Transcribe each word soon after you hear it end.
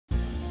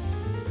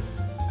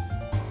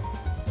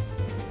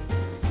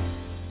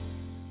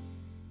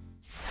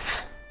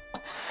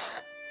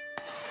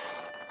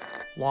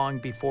long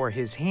before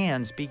his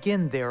hands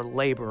begin their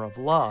labor of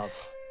love.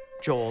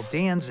 Jol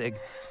Dantzig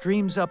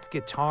dreams up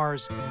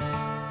guitars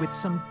with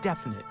some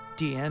definite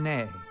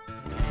DNA.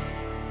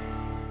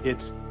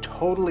 It's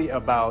totally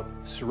about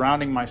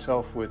surrounding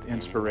myself with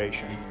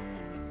inspiration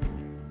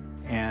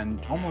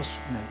and almost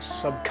in a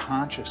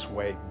subconscious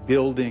way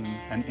building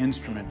an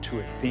instrument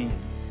to a theme.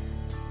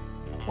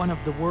 One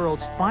of the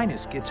world's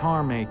finest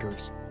guitar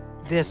makers,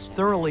 this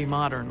thoroughly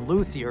modern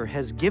luthier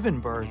has given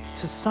birth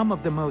to some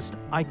of the most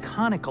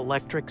iconic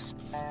electrics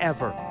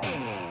ever,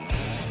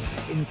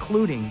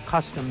 including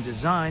custom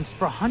designs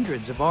for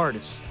hundreds of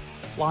artists,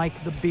 like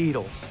the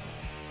Beatles,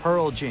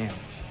 Pearl Jam,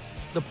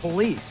 the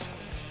Police,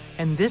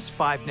 and this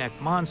five-neck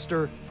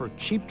monster for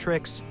Cheap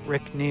Trick's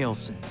Rick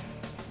Nielsen.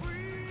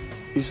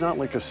 He's not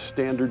like a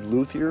standard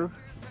luthier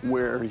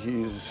where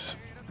he's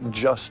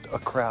just a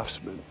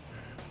craftsman.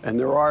 And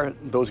there are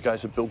those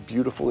guys that build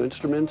beautiful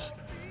instruments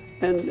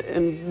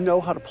and know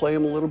how to play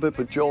them a little bit,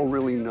 but Joel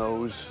really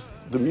knows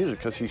the music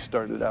because he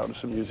started out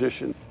as a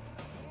musician.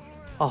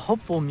 A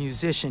hopeful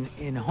musician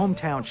in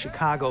hometown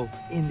Chicago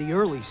in the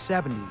early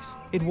 70s,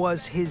 it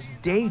was his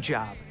day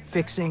job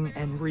fixing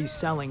and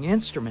reselling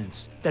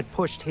instruments that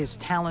pushed his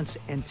talents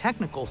and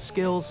technical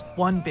skills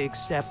one big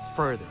step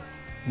further.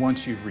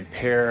 Once you've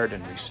repaired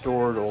and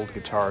restored old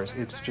guitars,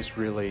 it's just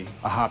really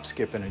a hop,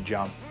 skip, and a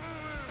jump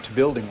to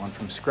building one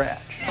from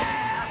scratch.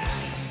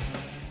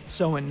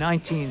 So in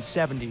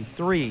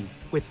 1973,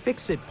 with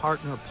Fix-It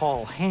partner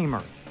Paul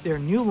Hamer, their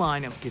new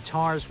line of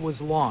guitars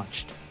was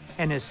launched.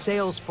 And as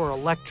sales for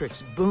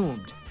electrics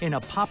boomed in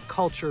a pop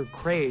culture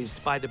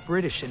crazed by the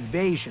British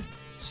invasion,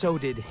 so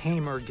did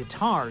Hamer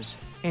guitars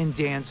and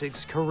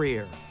Dantzig's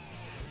career.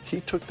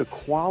 He took the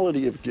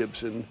quality of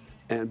Gibson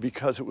and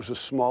because it was a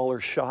smaller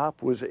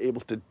shop, was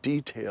able to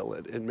detail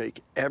it and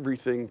make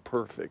everything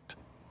perfect.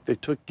 They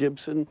took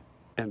Gibson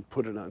and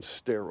put it on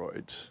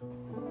steroids.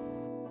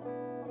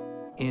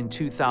 In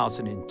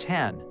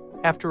 2010,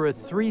 after a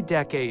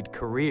 3-decade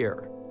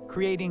career,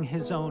 creating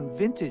his own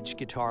vintage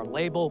guitar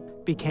label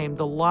became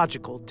the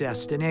logical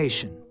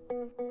destination.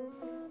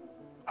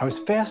 I was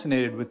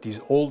fascinated with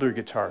these older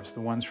guitars,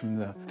 the ones from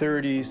the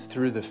 30s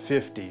through the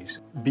 50s,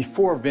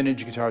 before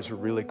vintage guitars were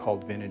really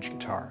called vintage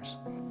guitars.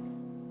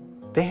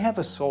 They have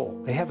a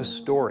soul, they have a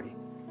story.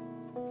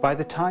 By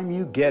the time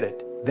you get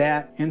it,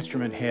 that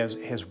instrument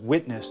has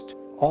witnessed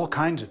all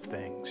kinds of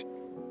things.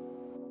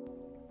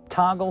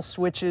 Toggle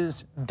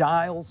switches,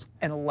 dials,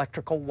 and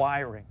electrical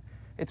wiring.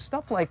 It's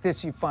stuff like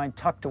this you find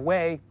tucked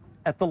away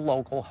at the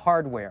local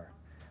hardware.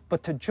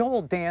 But to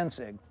Jol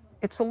Dantzig,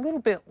 it's a little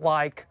bit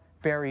like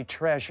buried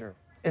treasure,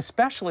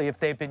 especially if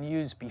they've been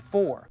used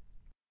before.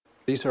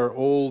 These are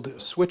old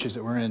switches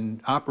that were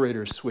in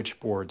operators'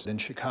 switchboards in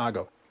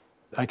Chicago.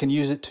 I can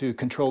use it to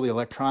control the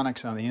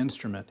electronics on the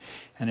instrument,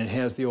 and it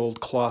has the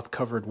old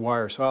cloth-covered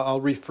wire, so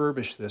I'll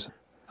refurbish this.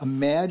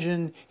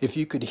 Imagine if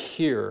you could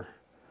hear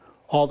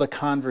all the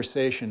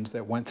conversations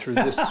that went through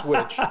this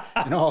switch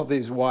and all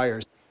these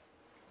wires.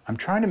 I'm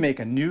trying to make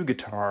a new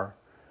guitar,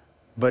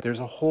 but there's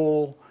a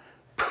whole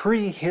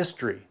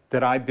prehistory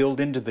that I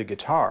build into the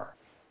guitar.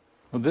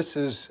 Well, this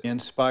is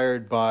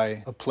inspired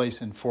by a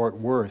place in Fort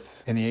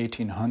Worth in the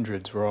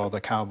 1800s where all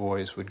the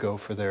cowboys would go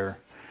for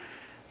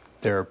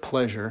their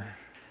pleasure.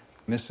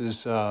 This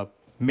is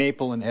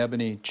maple and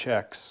ebony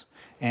checks,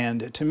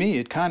 and to me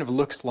it kind of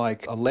looks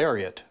like a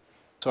lariat.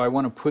 So I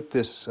want to put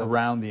this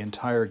around the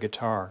entire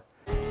guitar.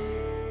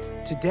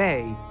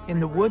 Today, in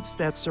the woods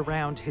that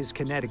surround his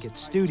Connecticut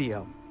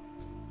studio,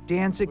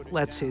 Dantzig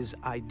lets his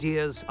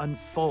ideas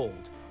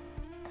unfold.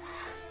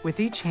 With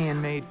each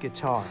handmade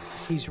guitar,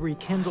 he's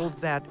rekindled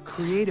that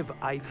creative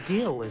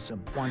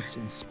idealism once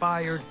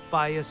inspired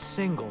by a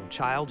single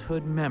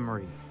childhood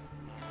memory.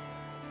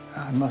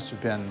 I must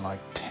have been like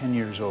 10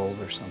 years old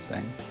or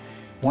something.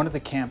 One of the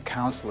camp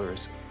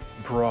counselors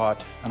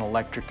brought an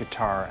electric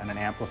guitar and an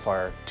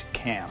amplifier to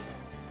camp.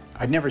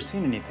 I'd never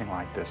seen anything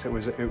like this. It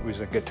was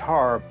a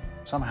guitar,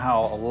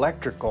 somehow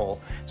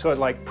electrical, so it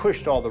like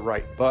pushed all the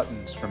right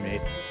buttons for me.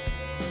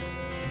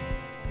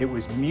 It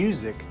was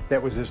music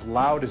that was as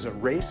loud as a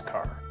race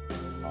car.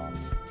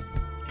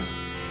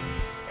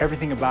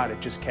 Everything about it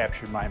just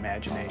captured my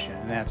imagination,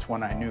 and that's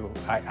when I knew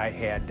I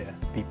had to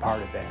be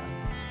part of that.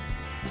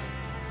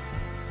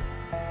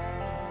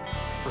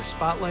 For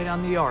Spotlight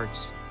on the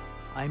Arts,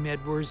 I'm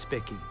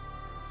Wierzbicki.